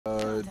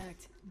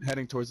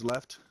Heading towards the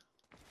left.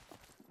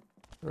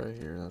 Right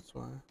here, that's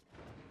why.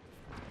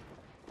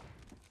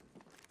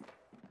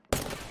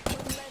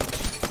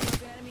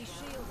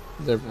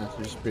 Their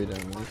master speed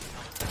enemy.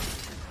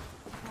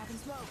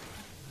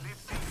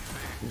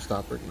 You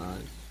stop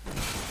recognize.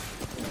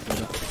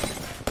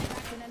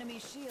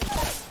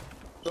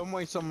 Some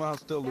way, somehow,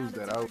 still lose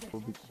that. I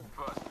will be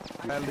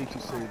gladly to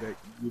say that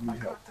you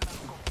need help.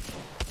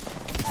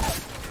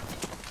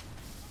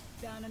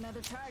 Down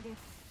another target.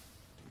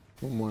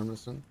 One more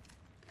missing.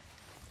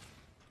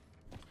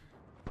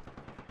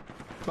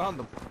 Found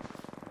them.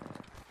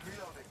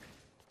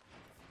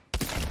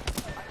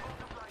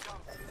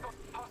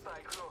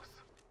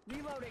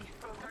 Reloading.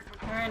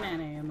 Turn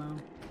in ammo.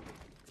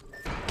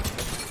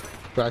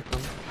 Crack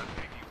them.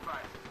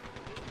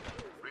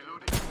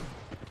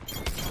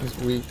 He's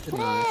weak and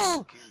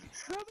nice.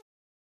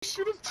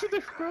 Shoot him to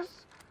the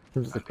cracks.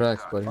 Who's the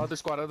cracks, buddy? Other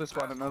squad, another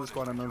squad.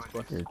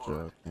 You're joking,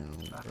 bro.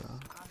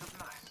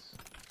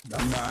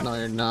 I'm not. No,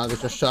 you're not. They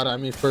just shot at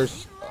me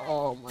first.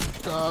 Oh my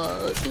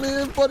god,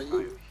 man, buddy.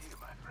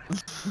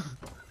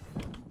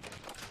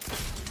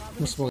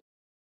 I'm smoking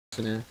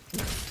in here.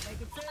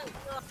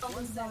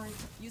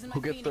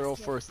 Who gets thorough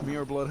first, me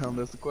or Bloodhound?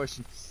 That's the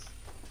question.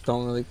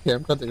 Don't really care.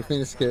 I'm cutting your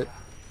Phoenix kit.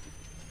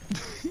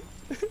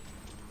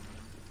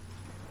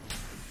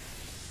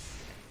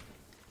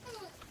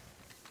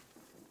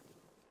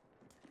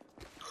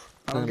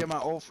 I don't get my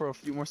ult for a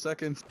few more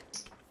seconds.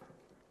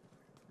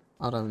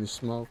 I don't have any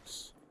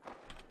smokes.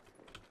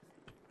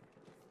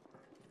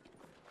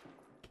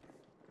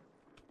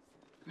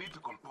 Need to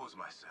compose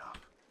myself.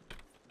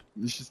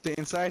 You should stay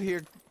inside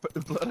here, put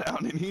the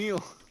Bloodhound and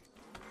heal.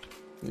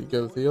 You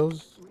good with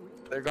heals?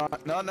 They're gone.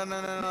 No,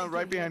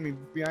 right behind me.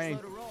 Behind.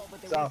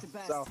 South.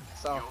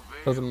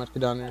 There's a medkit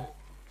down here.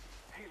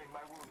 Healing my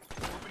wound.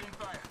 Opening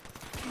fire.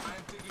 I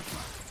am taking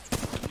fire.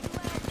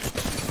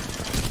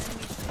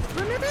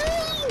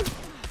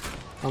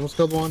 Almost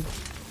killed one. The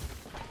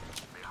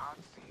heart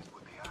sees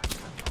what the eye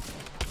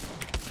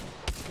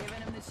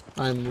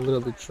cannot. I'm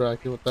literally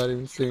tracking without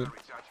even seeing.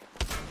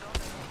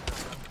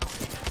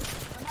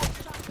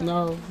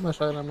 No, my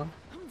shot ammo.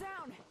 I'm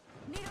down.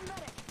 Need a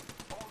medic.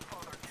 All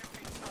father, give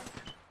me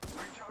something.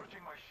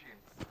 Recharging my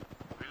shields.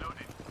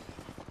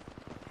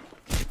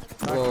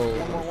 Whoa,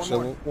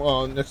 One more.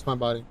 whoa, next to my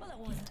body. Well, it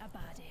wasn't a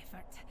bad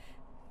effort.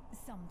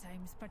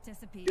 Sometimes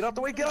participation. Get out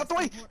the way! Get out the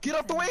way! Get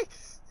out the way!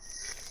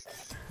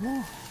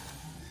 Oh,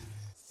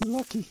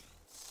 lucky.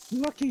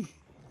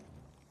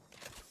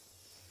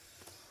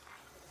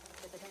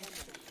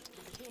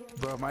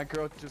 Bro, my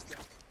girl just.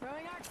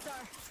 Throwing Arc Star.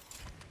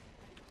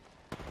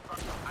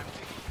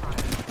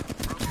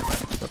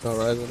 Fuck out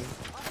Ryzen.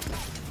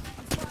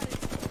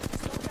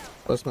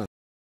 What's my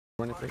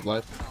running for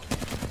life?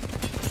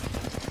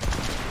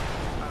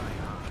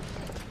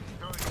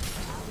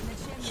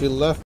 She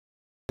left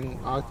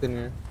Octin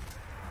here.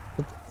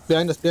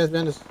 Behind us.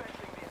 Another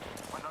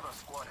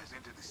squad has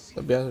entered the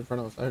scene. Behind in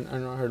front of us.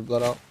 I heard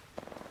blood out.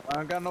 I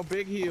don't got no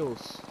big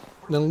heals.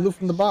 Then loot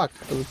from the box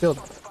that we killed.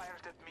 Fired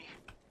at me.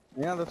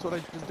 Yeah, that's what I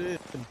just did.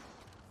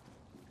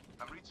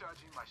 I'm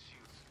recharging my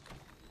shields.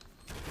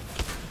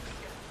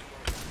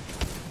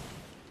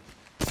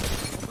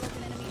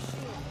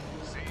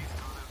 Safe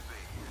through the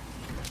vein.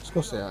 Let's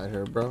go stay out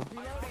here, bro.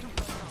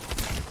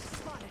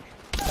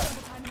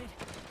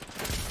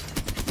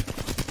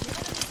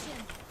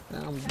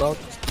 Man, I'm about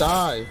to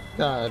die.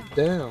 God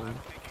damn.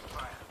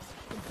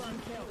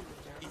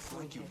 It's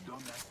like you've done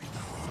that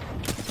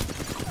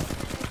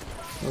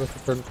Let's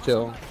return to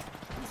kill.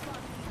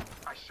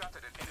 I shot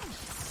at an enemy.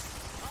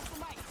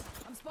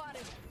 I'm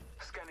spotted.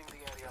 Scanning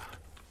the area.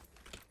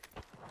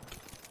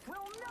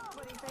 Will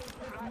nobody face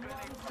this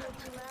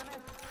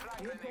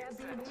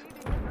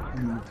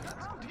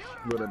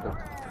What I do?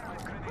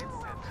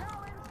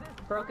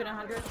 Broken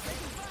 100.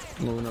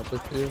 Moving up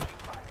with you.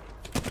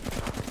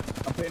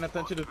 I'm paying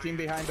attention to the team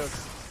behind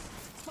us.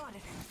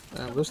 Spotted.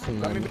 Man, this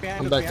team, Coming man. behind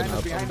I'm us, backing behind up.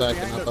 us, I'm behind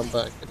backing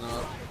us.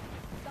 up.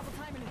 Double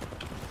timing it.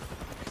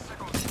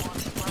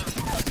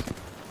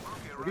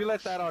 If you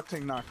let that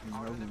octane knock me,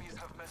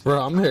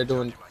 Bro, I'm here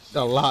doing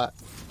a lot.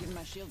 Giving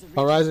my shields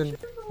a Horizon.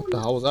 What the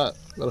hell was that?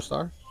 Little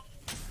star?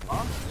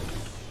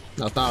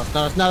 No, it's not.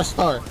 It's not a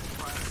star.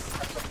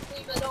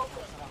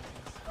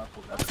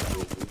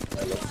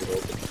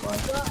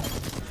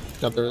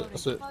 Got there.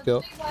 That's it.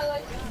 Kill.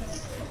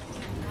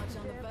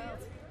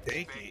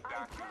 take it.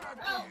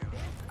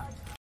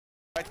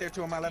 Right there,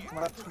 two on my left,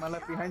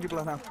 behind you,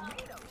 Bloodhound.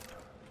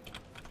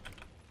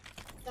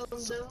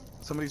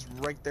 Somebody's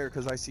right there,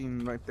 because I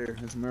seen right there.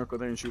 It's a miracle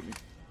they didn't shoot me.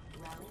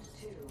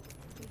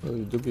 Oh,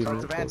 you do be Charge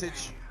miracle.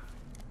 advantage.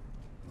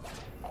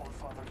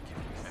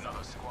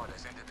 Another squad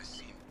has entered the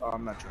scene. Oh,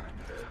 I'm not trying.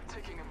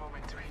 Taking a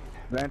moment to heal.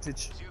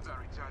 Advantage. Shields are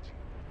recharging.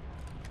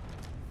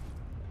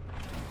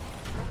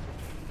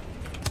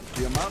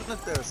 The amount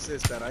of the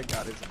assist that I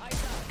got is.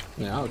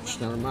 Yeah, ouch.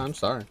 Never mind. I'm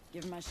sorry.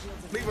 Give my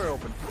shields a Leave her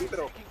open. Leave it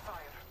open. Taking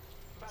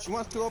fire. She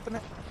wants to open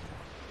it.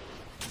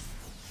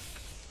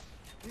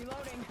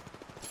 reloading.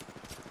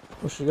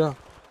 Where'd she go?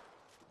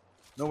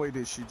 No way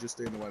did she just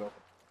stay in the wide open.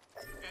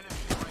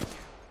 Enemy right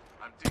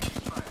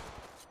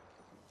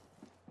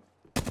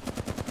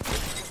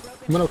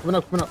Coming up, coming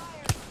up, coming up.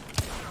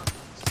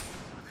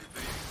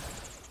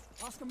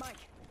 Oscar Mike,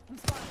 I'm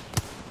spotted.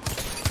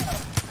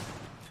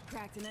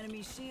 Cracked an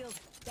enemy shield.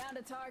 Down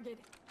to target.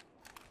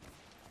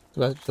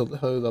 Do I have to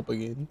hold up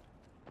again?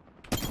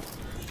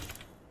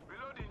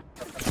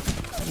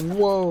 Reloading.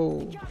 Whoa.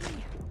 Got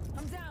me.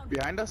 I'm down.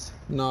 Behind us?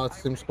 No,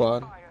 it's same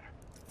squad.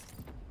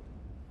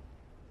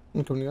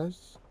 I'm coming,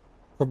 guys.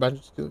 For bench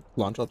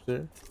launch up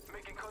there.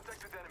 Making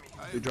contact with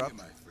enemy. They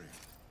dropped.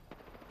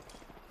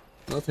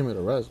 No team made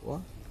a res.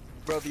 What?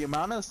 Bro, the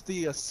amount of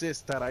the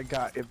assists that I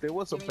got, if there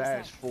was a Give me a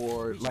badge sec.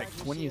 for like Recharge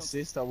my 20 shield.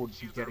 assists, I would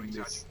be getting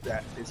this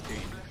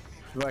game.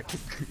 Like,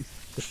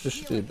 It's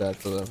just too bad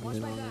for them, Watch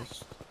you my know. back.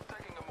 It's-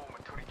 Taking a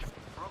moment to reach.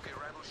 Broke a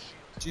rival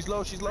shield. she's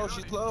low, she's low,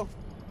 she's low.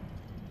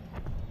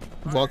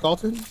 Vlog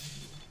Alton?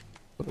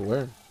 But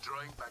where?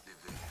 Drawing back the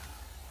veil.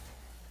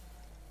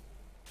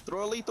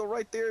 Throw a lethal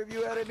right there if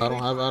you had anything. I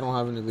don't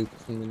have any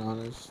leaks, to be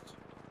honest.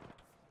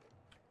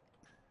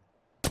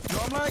 No,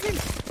 I'm lagging.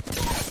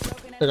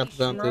 Broken I got enemy the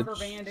shield. Rubber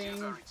vantage.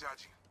 banding.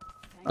 Recharging.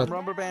 I'm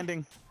rubber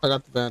banding. I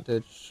got the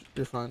vantage.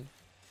 You're fine.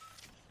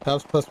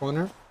 Tabs plus one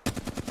here.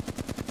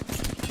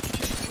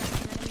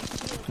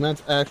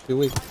 Man's actually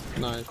weak.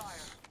 Nice.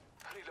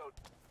 Reload.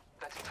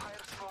 That's tires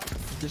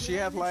from. Does she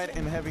have light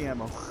and heavy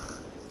ammo?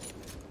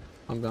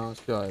 I'm be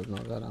honest, I have no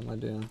goddamn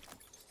idea.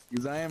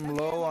 Because I am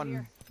low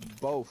on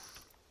both.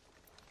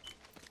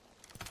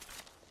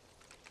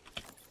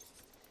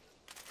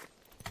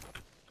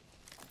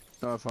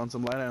 Oh, I found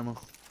some light ammo.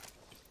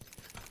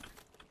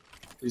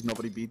 Please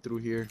nobody beat through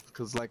here,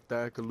 because like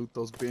that I could loot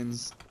those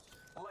bins.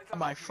 Oh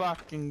my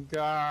fucking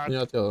god. You're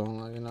not the other one,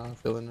 like, you know,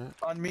 feeling it.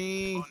 On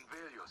me. Unveil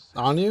yourself.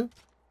 On you?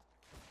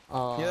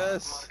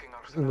 Yes. Marking our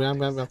I'm gonna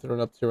surroundings. have to run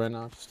up to you right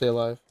now. Just stay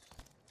alive.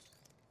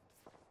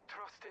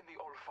 Trust in the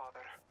All-Father.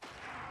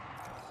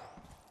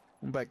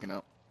 I'm backing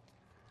up.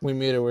 We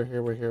made it. We're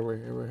here. We're here. We're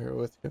here. We're here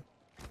with you.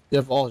 You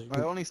have all.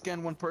 I only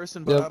scanned one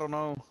person, but Yep. I don't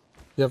know.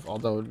 You have all.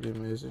 That would be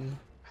amazing.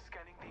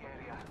 Scanning the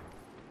area.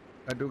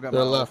 I do got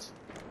They're my left.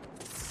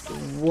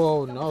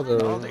 Whoa, no, they're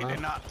No, they not. did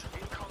not.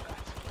 In combat.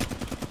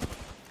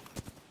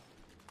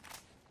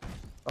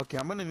 Okay,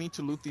 I'm gonna need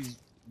to loot these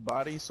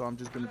bodies, so I'm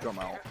just gonna jump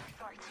out.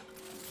 Sight.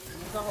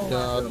 There's a whole lot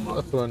Yeah, of them.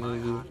 that's what I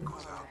need to do.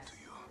 Goes out to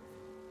you.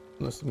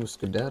 Unless we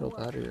skedaddle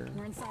out of here.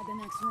 We're inside the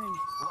next ring.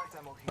 Light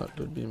ammo here. That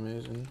would be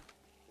amazing.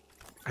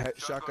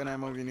 Shotgun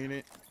ammo if you need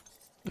it.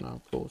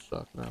 No, cool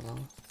shotgun ammo.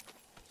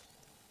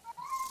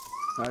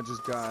 I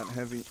just got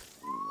heavy.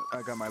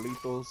 I got my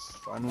lethals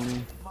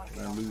finally.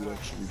 And I loot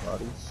actually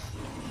bodies.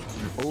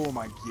 Oh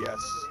my yes.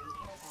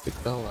 Get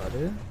the hell out of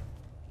here.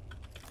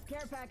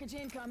 Care package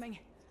incoming.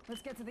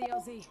 Let's get to the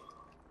LZ.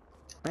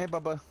 Hey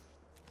Bubba.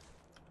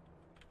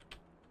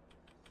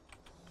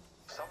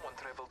 Someone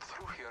traveled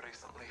through here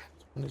recently.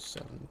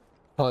 27.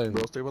 Probably in,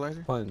 Roll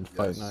stabilizer. probably in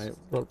fight Yes. night.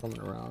 Roaming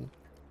around.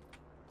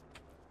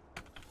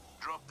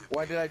 Drop the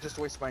Why did I just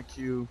waste my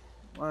Q?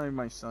 Why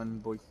my son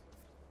boy?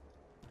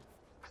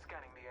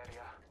 Scanning the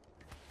area.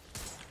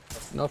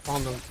 No,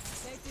 found them.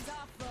 Safety's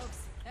off, folks.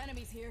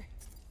 Enemies here.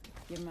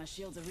 Give my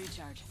shields a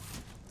recharge.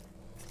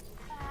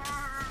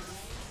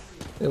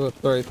 They have a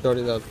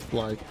 30-30 that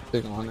like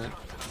thing on it.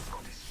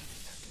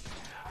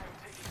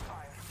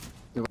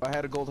 If I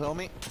had a gold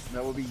helmet,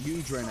 that would be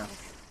huge right now.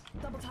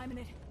 Double timing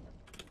it.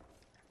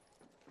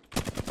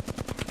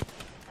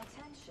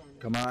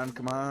 Come on,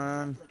 come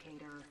on.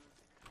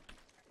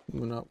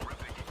 Moving up.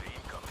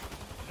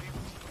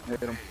 Hit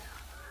him.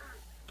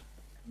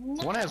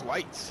 One has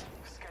whites.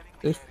 Scanning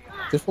They, the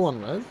area. they full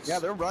on reds? Yeah,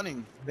 they're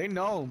running. They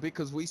know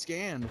because we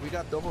scanned. We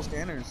got double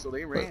scanners, so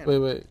they ran.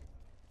 Wait.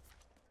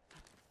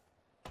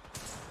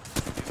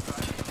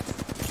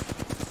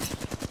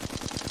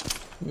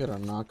 Get a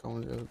knock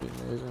on it, that would be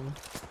amazing.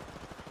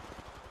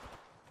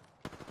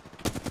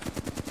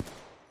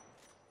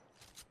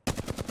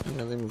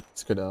 Yeah, they moved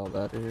skedaddle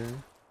out of here.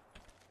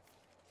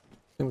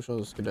 I think we show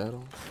the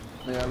skedaddle.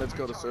 Yeah, let's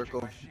go to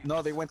circle.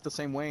 No, they went the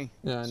same way.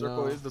 Yeah, I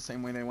Circle know. is the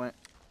same way they went.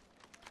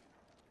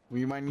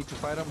 We might need to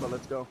fight them, but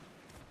let's go.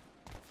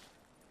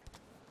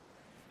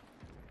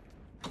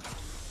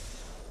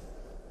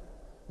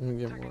 Let me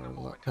get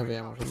more heavy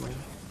ammo from me.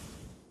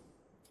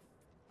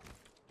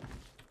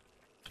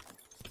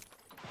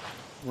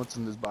 What's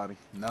in this body?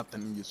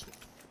 Nothing useful.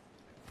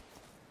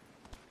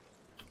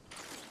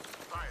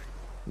 Fire.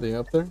 They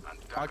up there?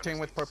 Octane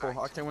with purple.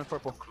 Octane with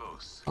purple.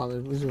 Close. Oh,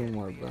 there's even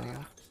more back.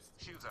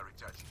 Shields are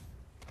recharging.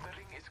 The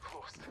ring is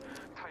closed.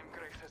 Time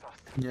graces us.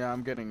 Yeah,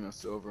 I'm getting a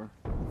silver.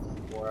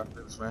 4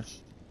 after the smash.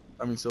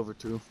 I mean silver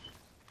 2.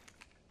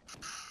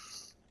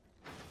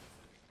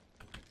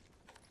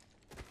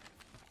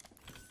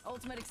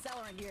 Ultimate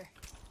accelerant here.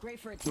 Great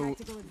for a So,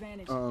 tactical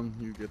advantage.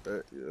 You get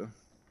that, yeah.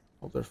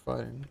 Oh, they're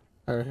fighting.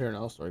 I hear an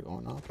L-star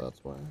going off, that's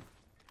why.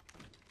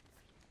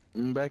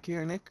 Back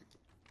here, Nick.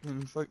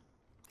 Fuck.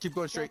 Keep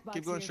going straight. Death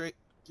Keep box going here. straight.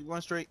 Keep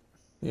going straight.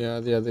 Yeah,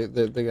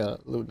 they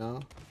got loot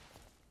now.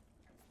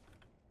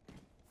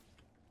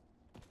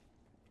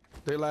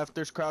 They left.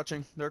 There's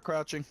crouching. They're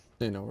crouching.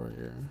 They know we're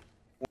here.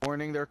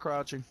 Warning, they're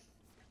crouching.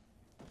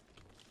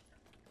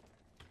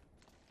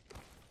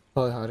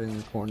 Probably hiding in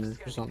the corners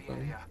or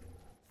something.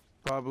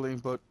 Probably,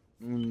 but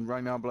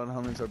right now blood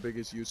helmets are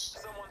biggest use.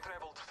 Someone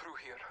traveled through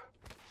here.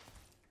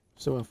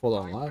 Still went full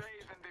on left. Brave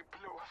and they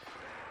blew us.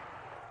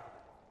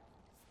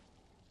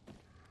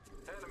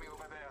 Enemy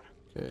over there.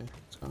 Okay,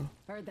 let's go.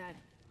 Heard that.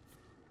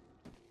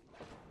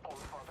 All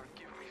Father,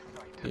 give me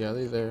sight. Yeah,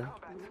 they're there.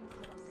 Combat.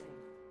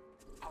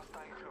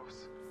 Hostile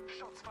close.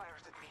 Shots fired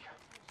at me.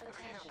 We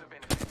have the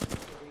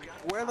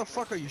benefit. Where the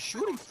fuck are you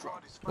shooting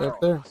from? They're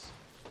up there. Look.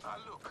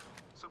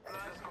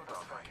 Supplies go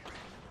that way.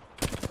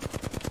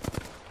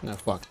 Nah,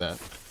 fuck that.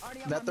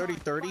 Already on That my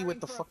mark. 30-30 with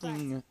the Firing for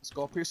fucking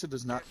skull piercer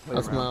does not play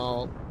That's my around.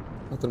 ult.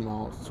 Nothing my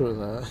ult. Screw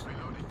that.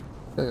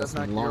 That's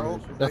not your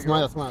ult? That's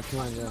mine, that's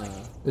mine, yeah.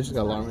 They just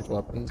got long range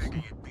weapons.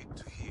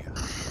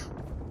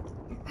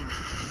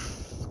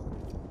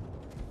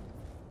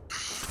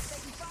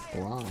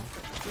 Wow.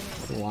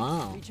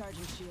 Wow.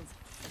 Recharging shields.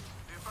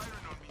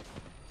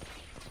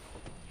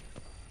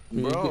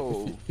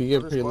 Bro, If you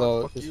get this pretty spot,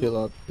 low, fuck just you. heal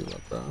up,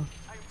 bro.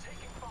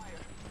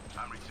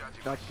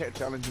 I can't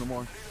challenge no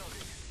more.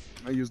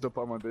 I used up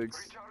all my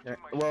bigs. Yeah.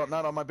 Well,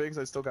 not all my bigs.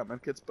 I still got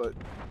medkits, but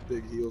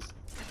big heals.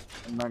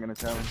 I'm not gonna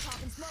challenge.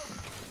 Popping smoke.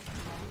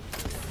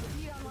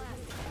 Repeat on last.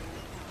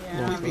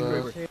 Yeah, Please I'm be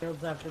gonna Kraber.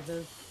 shields after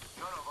this.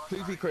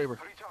 Please be Kraber.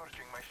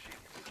 Recharging my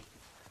shields.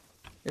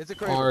 It's a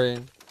Kraber. Ari.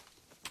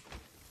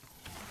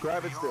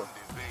 Grab it still.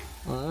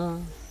 Oh,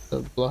 yeah. The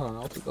blood on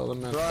ulti, though. The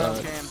man Drive,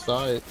 that Cam.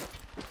 sight.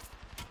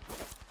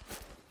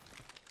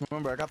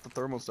 Remember, I got the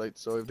thermal sight,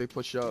 so if they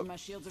push up, My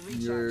shields are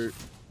recharged.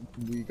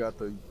 we got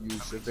the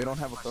use. If they don't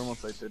have a thermal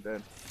sight, they're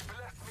dead.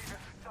 Bless me with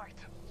sight.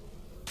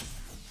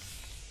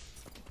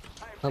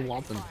 I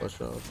want them to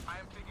push up. I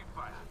am taking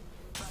fire.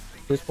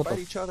 We spot Fight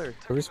the, each other.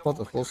 we spot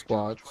the full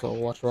squad, so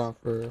watch around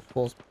for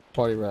full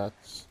party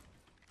rats.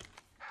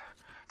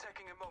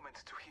 Taking a moment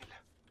to heal.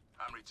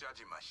 I'm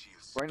recharging my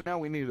shields. Right now,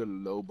 we need a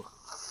lobe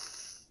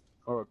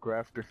or a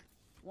grafter.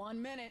 1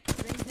 minute.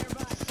 Rings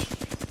nearby.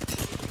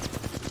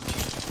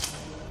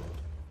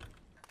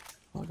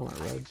 Look at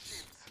my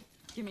reds.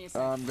 Give me a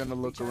sec. I'm gonna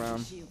look Recharging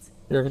around. Shields.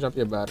 Here, I can drop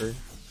you a battery.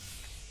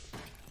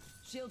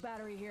 Shield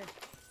battery here.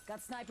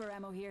 Got sniper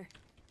ammo here.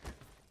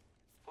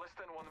 Less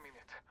than 1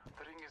 minute.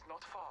 The ring is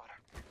not far.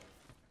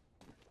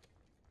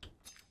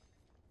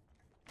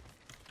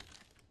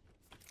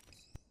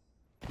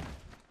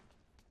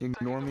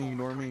 Ignore me,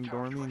 ignore me,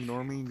 ignore me,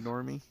 ignore me,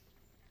 ignore me.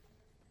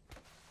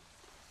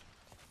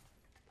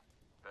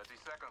 30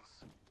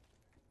 seconds.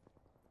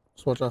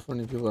 Just watch out for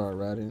any people that are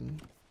ratting.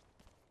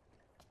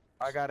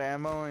 I got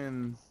ammo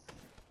and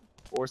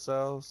 4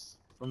 cells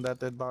from that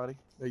dead body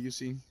that you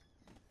see.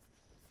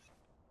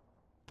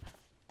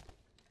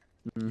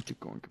 Keep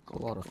going, keep A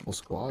going. lot of keep full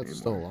going, squads keep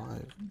still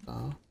going.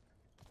 alive.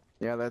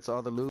 Yeah, that's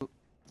all the loot.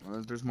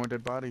 There's more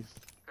dead bodies.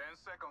 10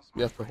 seconds.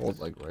 You have to hold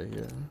like right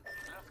here.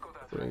 Let's go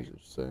that way. Razor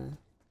say.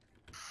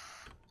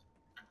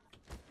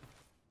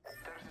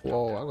 There's a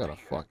Whoa, jump I got a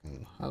here.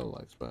 fucking hell of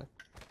lights back.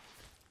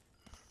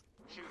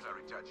 Shields are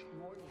recharging.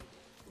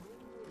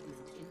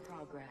 In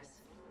progress.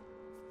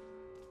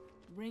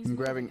 Rings I'm moving.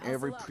 grabbing Hustle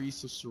every up.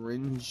 piece of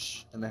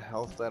syringe and the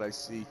health that I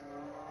see.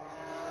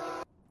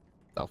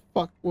 The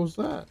fuck was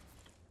that?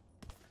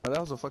 Oh, that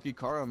was a fucking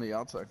car on the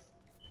outside.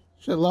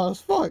 Shit loud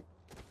as fuck.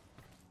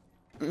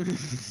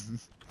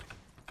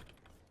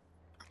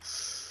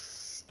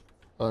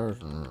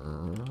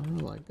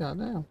 Like,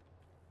 goddamn.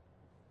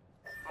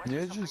 Might be Yeah,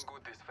 something just-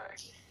 good this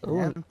way.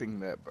 Everyone, Camping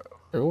that, bro.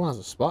 everyone has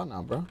a spot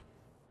now, bro.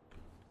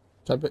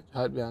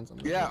 Hide behind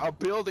something. Yeah, a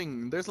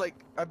building. There's like,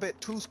 I bet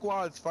 2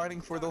 squads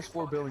fighting for those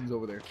 4 buildings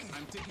over there.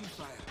 I'm taking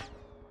fire.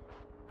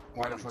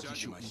 Why the I'm fuck you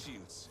recharging my shooting?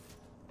 shields.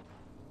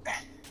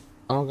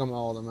 I don't got my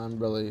all of them. I'm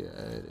really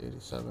at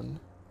 87.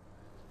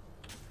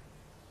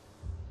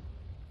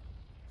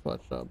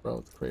 Watch out, bro,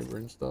 with Kraber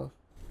and stuff.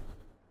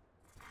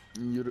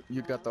 You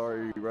got the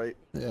RE, right?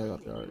 Yeah, I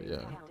got the already,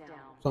 yeah.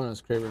 Someone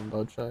has Kraber and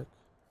bow check.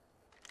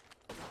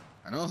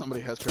 I know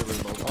somebody has Trevor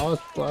in both. Oh,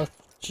 it's black.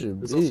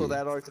 Should There's be. also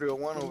that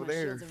R301 Give over my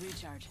there. shields a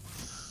recharge.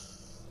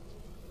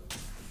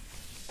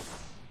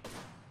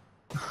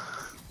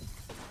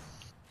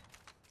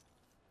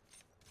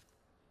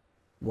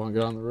 Wanna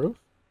get on the roof?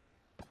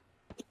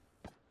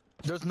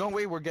 There's no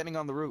way we're getting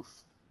on the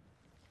roof.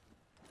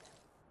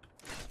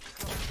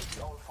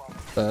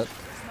 Bet.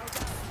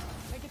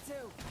 Make it 2.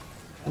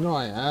 I know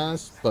I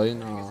asked, but you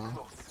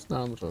know, it's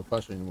not much of a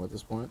question anymore at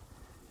this point.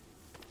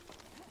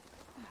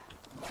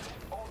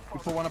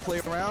 People want to play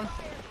around?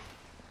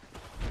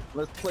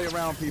 Let's play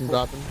around, I'm people.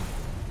 dropping.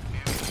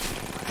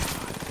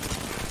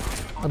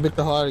 I beat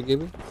the hell out of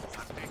Gibby.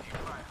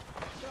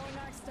 Throwing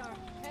Arc Star.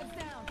 Heads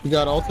down. We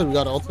got ulted, we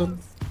got ulted.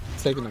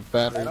 Taking a I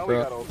battery, know we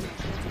got bro. open.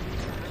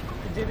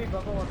 Did we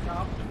bubble up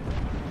top?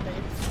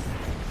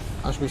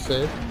 I should be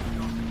safe. I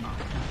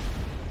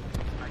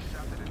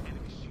shot at an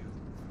enemy shield.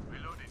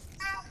 Reloading.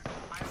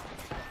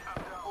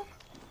 I'm down.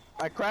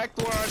 I cracked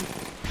one.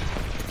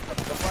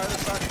 The fire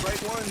shot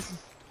right ones.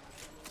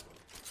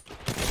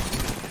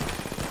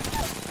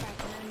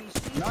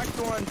 Knocked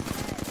one.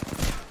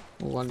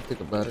 We'll want to take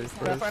a battery first.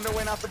 Pathfinder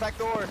went out the back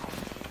door.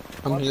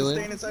 I'm Watch it healing.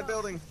 staying inside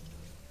building.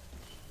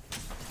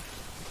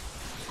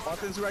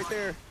 Austin's right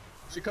there.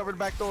 She covered the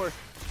back door.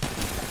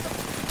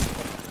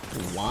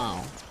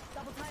 Wow.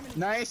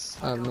 Nice.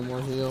 I have no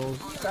more heals.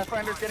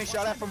 Pathfinder's getting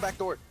shot at from back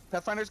door.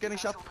 Pathfinder's getting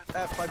shot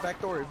at by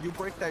back door. If you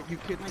break that, you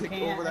can take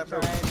over that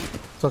building.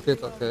 It's okay,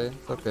 it's okay,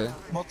 it's okay.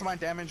 Most of my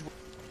damage.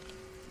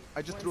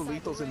 I just threw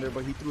lethals in there,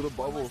 but he threw the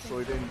bubble, so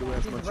he didn't do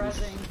as He's much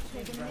rushing.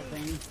 use. He's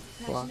rushing.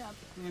 Wow.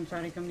 I'm gonna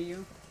try to come to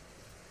you.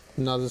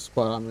 No, this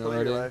squad on me Play your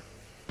already. life.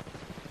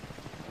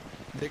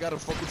 They gotta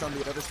focus on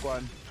the other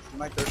squad.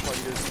 My third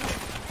party is.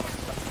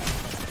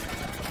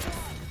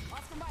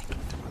 Oscar Mike.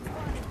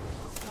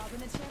 Top in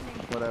the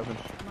chimney. What happened?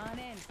 Come on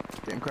in.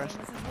 Game crash?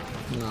 This is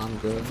waiting. No, I'm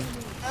good.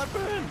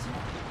 Happened.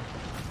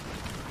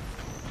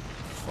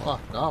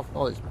 Fuck off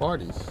all these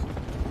parties.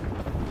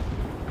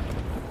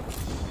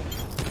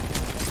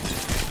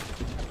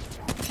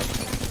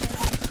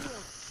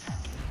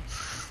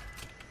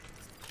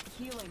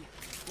 Healing.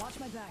 Watch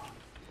my back.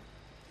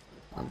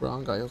 My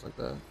brown guy was like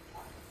that.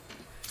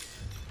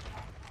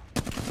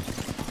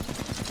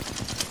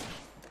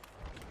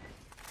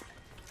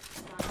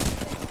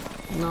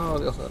 No,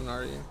 they also had an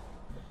RE.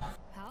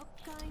 How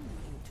kind of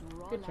you to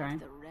roll Good try. out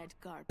the red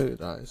carpet. Good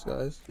guys,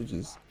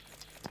 GG's.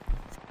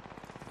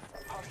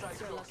 It's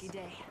your lucky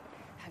day.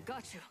 I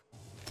got you.